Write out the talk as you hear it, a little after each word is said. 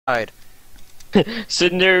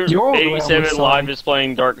Cinder You're 87 Live is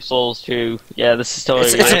playing Dark Souls 2. Yeah, this is totally.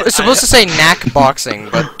 It's supposed to say Knack Boxing,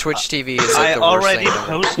 but Twitch TV is like the worst thing ever.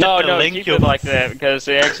 posted No, the link keep you it like that because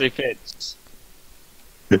it actually fits.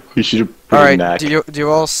 We should have put Alright, Knack. do you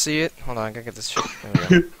all see it? Hold on, I gotta get this shit. There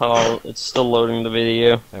we go. Oh, it's still loading the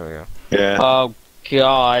video. There we go. Yeah. Oh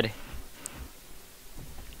God.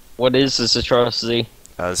 What is this atrocity?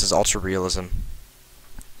 This is ultra realism.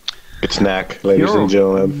 It's Knack, ladies and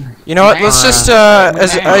gentlemen. You know what? Let's just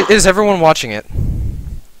is everyone watching it?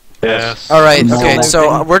 Yes. All right. Okay.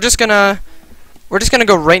 So we're just gonna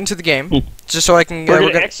go right into the game, just so I can. We're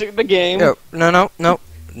gonna exit the game. No.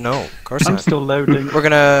 Of course I'm not. still loading. We're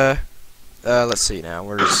gonna. Let's see now.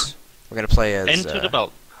 We're gonna play as Into the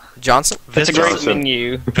belt. Johnson. That's a great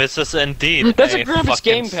menu. This is indeed. That's a graphics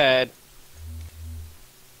gamepad.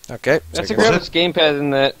 Okay. That's a graphics gamepad in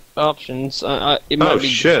that options. It might be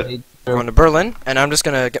shit. We're going to Berlin, and I'm just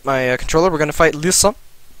gonna get my controller. We're gonna fight Lisa,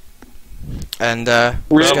 and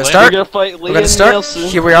we're just gonna start. We're gonna fight We're gonna start. Nielsen.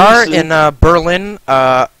 Here we are in Berlin.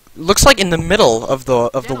 Looks like in the middle of the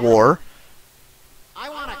war.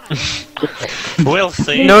 We'll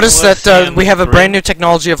see. Notice We'll that see we have a brand new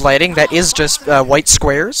technology of lighting that is just white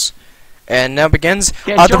squares. And now begins.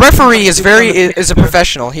 Yeah, The referee is is a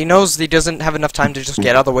professional. He knows he doesn't have enough time to just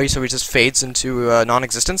get out of the way, so he just fades into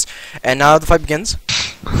non-existence. And now the fight begins.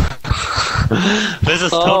 This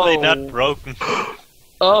is totally not broken.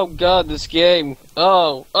 Oh God, this game.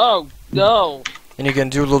 Oh no. And you can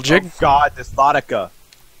do a little jig. Oh God, this Lotica.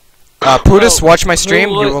 Putis, watch my stream.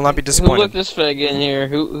 Who You let- will not be Who let disappointed. this fag in here?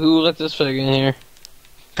 Who let this fag in here?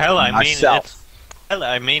 Hell, I mean, Myself.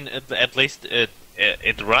 at least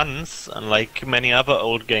it runs, unlike many other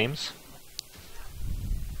old games.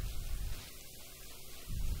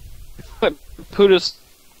 Putis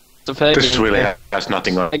the fag. This in really here. has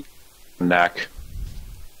nothing on Knack.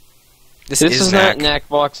 This is Knack. not knack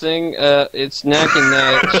boxing. It's knacking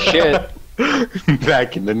that shit.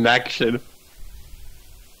 Back in the Knack shit.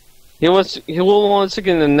 He will want to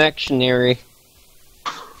get in the dictionary.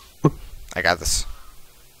 I got this.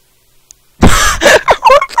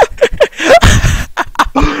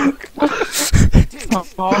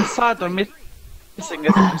 I'm sad I'm missing it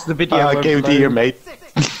because the video won't Gave it to load. your mate.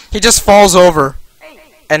 He just falls over,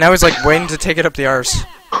 and now he's like waiting to take it up the arse.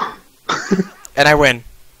 And I win.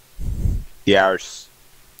 Yars.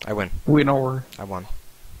 I win. Winner. I won.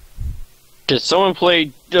 Did someone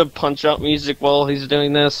play Punch Out music while he's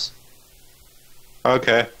doing this?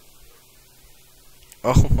 Okay.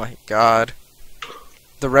 Oh my God.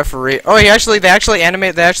 The referee. Oh, they actually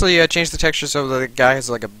changed the texture so the guy has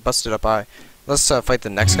like a busted up eye. Let's fight the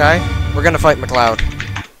next guy. We're gonna fight McLeod.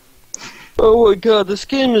 Oh my God, this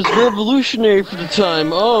game is revolutionary for the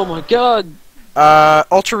time. Oh my God.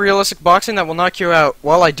 Ultra realistic boxing that will knock you out.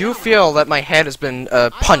 Well, I do feel that my head has been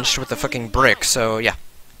punched with a fucking brick, so yeah.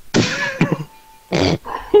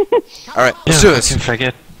 Alright, let's do this.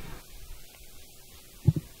 Forget.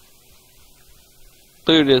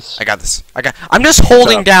 Do this. I got this. I'm just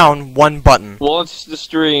holding down one button. Watch the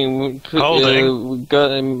stream. Holding. We got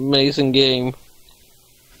an amazing game.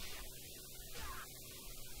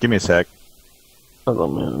 Give me a sec. Hold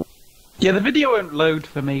on, man. Yeah, the video won't load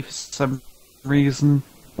for me for some reason.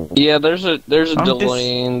 Yeah, there's a I'm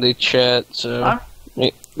delay in the chat, so. I'm-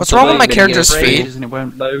 What's wrong with my character's Raid feet? and it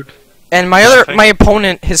won't load. And my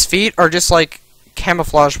opponent, his feet are just like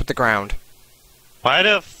camouflaged with the ground. Why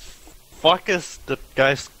the fuck is that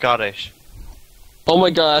guy Scottish? Oh my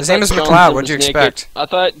God! His name is McLeod. What'd you expect? I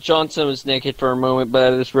thought Johnson was naked for a moment,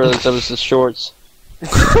 but I just realized that was his shorts.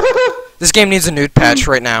 This game needs a nude patch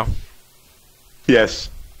right now. Yes.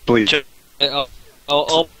 Please.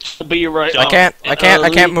 I'll be right. I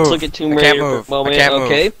can't move. Look at Tomb I Raider can't for a move. moment, I can't move.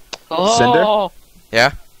 okay? Oh.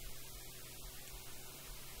 Yeah?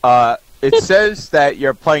 It says that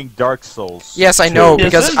you're playing Dark Souls. Yes, I know, Yes,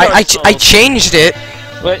 because this is I Dark Souls. changed it.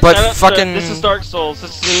 Wait, But shut up, fucking- This is Dark Souls.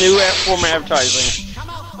 This is a new form of advertising.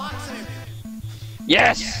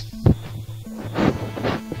 Yes.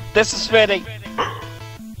 This is fitting.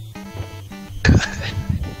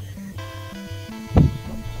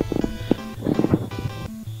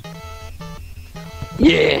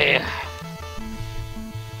 Yeah.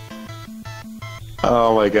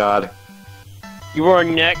 Oh my God. You are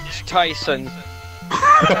next, Tyson.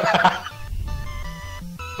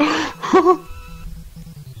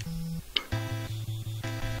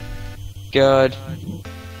 God.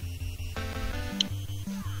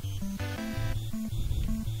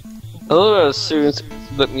 I love how as soon as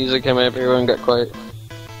the music came out, everyone got quiet.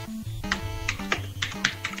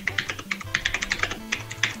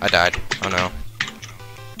 I died. Oh no.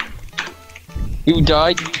 You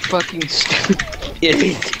died, you fucking stupid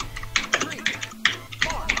idiot.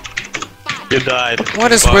 You died.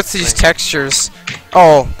 What is Fuck with these me. textures?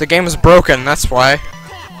 Oh, the game is broken, that's why.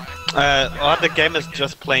 Or the game is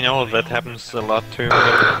just plain old. That happens a lot too.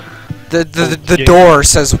 The door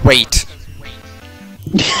says wait.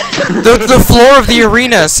 the floor of the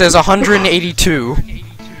arena says 182.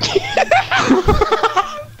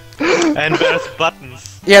 And there's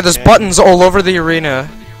buttons. Yeah, there's buttons all over the arena.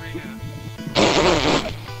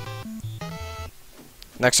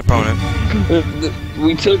 Next opponent.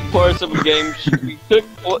 We took parts of a game.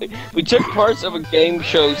 We took parts of a game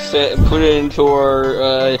show set and put it into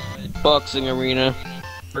our boxing arena.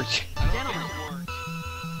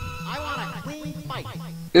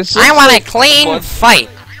 I want a clean fight.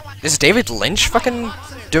 Is David Lynch fucking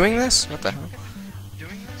doing this? What the hell?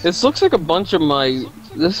 This looks like a bunch of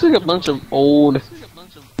This is like a bunch of old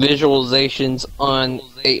visualizations on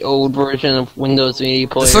a old version of Windows Media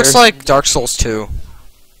Player. This looks like Dark Souls 2.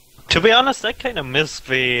 To be honest, I kind of miss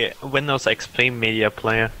the Windows XP media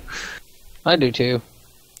player. I do too.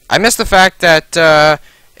 I miss the fact that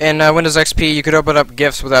in Windows XP you could open up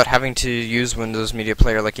GIFs without having to use Windows Media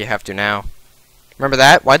Player like you have to now. Remember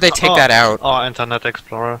that? Why'd they take that out? Oh, Internet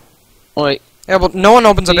Explorer. Wait. Yeah, but no one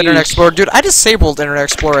opens up Internet Jeez. Explorer. Dude, I disabled Internet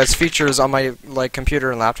Explorer as features on my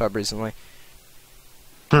computer and laptop recently.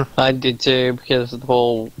 I did too because of the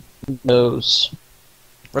whole nose.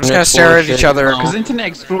 We're just gonna stare at each other. Because Internet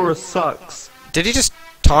Explorer sucks. Did he just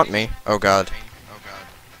taunt me? Oh god.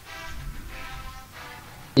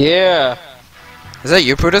 Yeah. Is that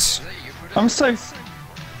you, Putus? I'm so...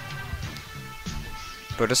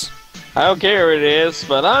 Putus? I don't care what it is,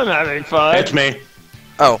 but I'm having fun. It's me.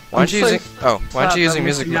 Oh, why aren't you I'm so using? Oh, why aren't you sad using I'm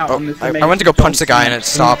music? missing out Oh, on this I went to go amazing punch the guy and it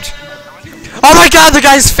Johnson. stopped. Oh my god, the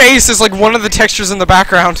guy's face is like one of the textures in the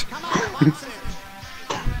background.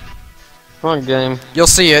 Come on, game. You'll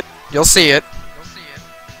see it. You'll see it.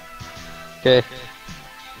 Okay.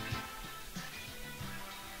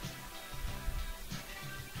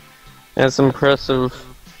 That's impressive.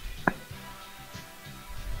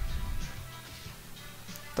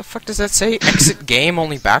 The fuck does that say? Exit game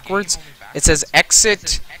only backwards? It says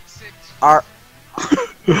exit R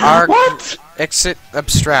What? exit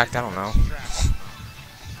abstract, I don't know.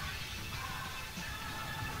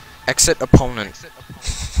 Exit opponent.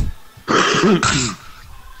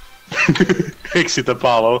 Exit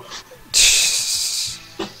Apollo.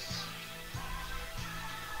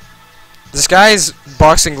 This guy's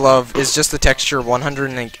boxing glove is just the texture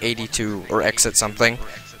 182 or exit something.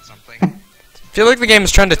 I feel like the game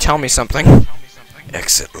is trying to tell me something.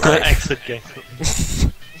 Exit life. Exit game.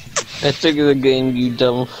 I took the game, you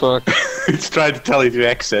dumb fuck. It's trying to tell you to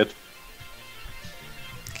exit.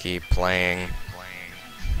 Keep playing.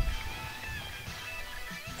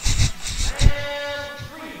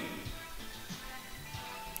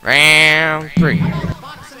 Round 3.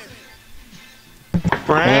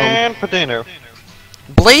 Brand potato.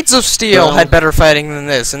 Blades of Steel Well- had better fighting than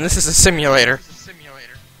this, and this is a simulator.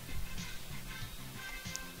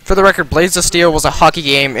 For the record, Blades of Steel was a hockey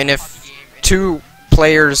game, and if two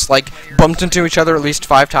players like bumped into each other at least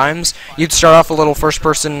 5 times, you'd start off a little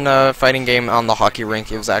first-person fighting game on the hockey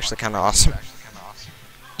rink. It was actually kind of awesome.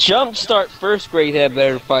 Jumpstart First Grade had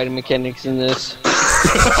better fighting mechanics than this.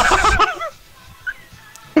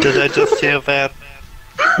 Did I just hear that?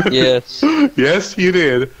 Yes. Yes, you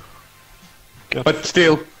did. Good. But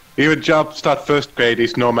still, even Jumpstart First Grade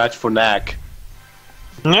is no match for Knack.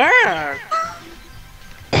 Yeah.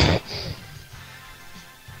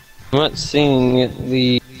 I'm not seeing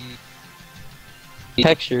the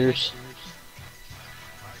textures.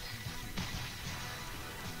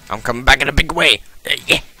 I'm coming back in a big way.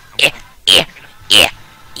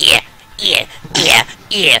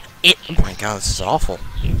 Oh my god, this is awful.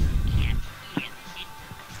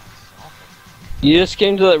 You just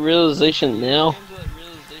came to that realization now?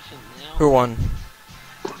 Who won?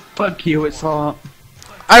 Fuck you, it's art.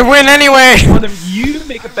 I win anyway! Why don't you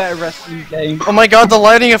make a better wrestling game? Oh my god, the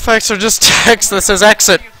lighting effects are just text that says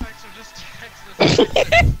exit.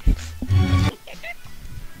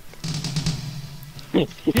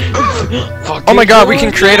 Oh my god, we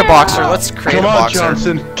can create a boxer. Let's create Come a on, boxer.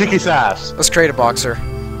 Johnson, kick his ass. Let's create a boxer.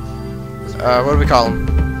 What do we call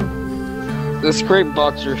him? This great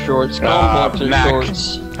boxer shorts. Call him boxer Knack.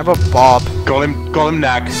 shorts. How about Bob? Call him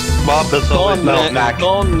Knack. Bob is Call always him no, neck. Knack.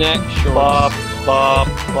 Call him neck shorts. Bob.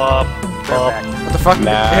 What the fuck?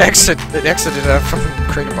 Nah. It exited from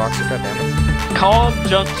create a boxer, goddammit. Call him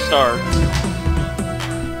Jumpstart.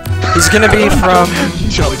 He's gonna be from...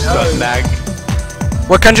 Jumpstart Knack.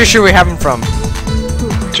 What country should we have him from?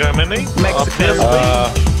 Germany? Mexico.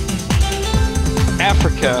 Obviously.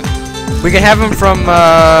 Africa, We can have him from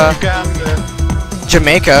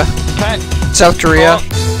Jamaica, South Korea,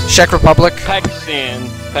 Czech Republic. Pakistan.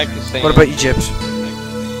 What about Egypt?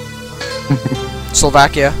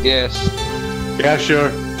 Slovakia. Yes. Yeah,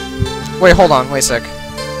 sure. Wait, hold on. Wait a sec.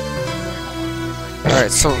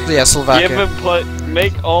 Alright, so yeah, Slovakia. Give him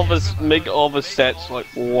make all the stats like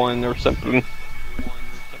 1 or something.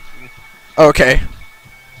 Okay.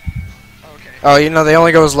 Oh, you know, they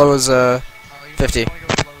only go as low as 50.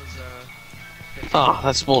 Oh,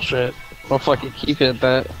 that's bullshit. I'll fucking keep it at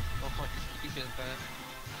that.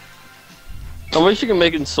 I wish you could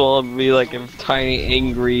make it Solid be like a tiny,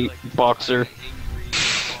 angry boxer.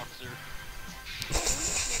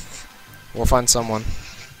 We'll find someone.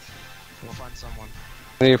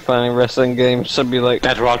 I need to find a wrestling game, so be like,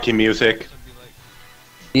 That Rocky music.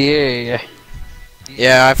 yeah.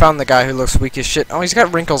 Yeah, I found the guy who looks weak as shit. Oh, he's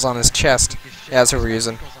got wrinkles on his chest. Yeah, that's what we're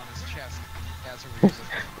using.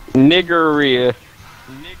 Niggeria.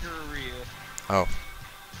 Oh.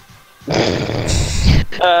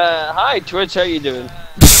 Hi Twitch, how you doing?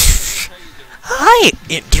 Hi,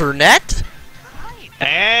 Internet!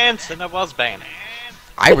 And Cinder was banned.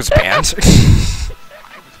 I was banned.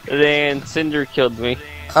 Then Cinder killed me.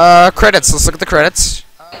 Credits. Let's look at the credits.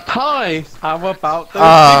 Hi, how about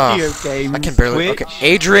those video games? I can barely. which Okay.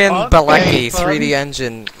 Adrian aren't Balecki, very 3D fun?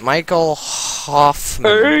 Engine. Michael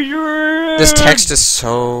Hoffman. Adrian! This text is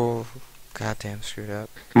so goddamn screwed up.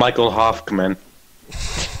 Michael Hoffman.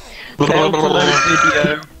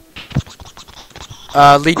 Video.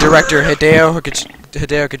 Lead director Hideo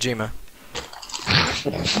Kojima.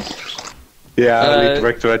 Yeah, lead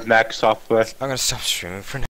director at Knack Software. I'm gonna stop streaming for now.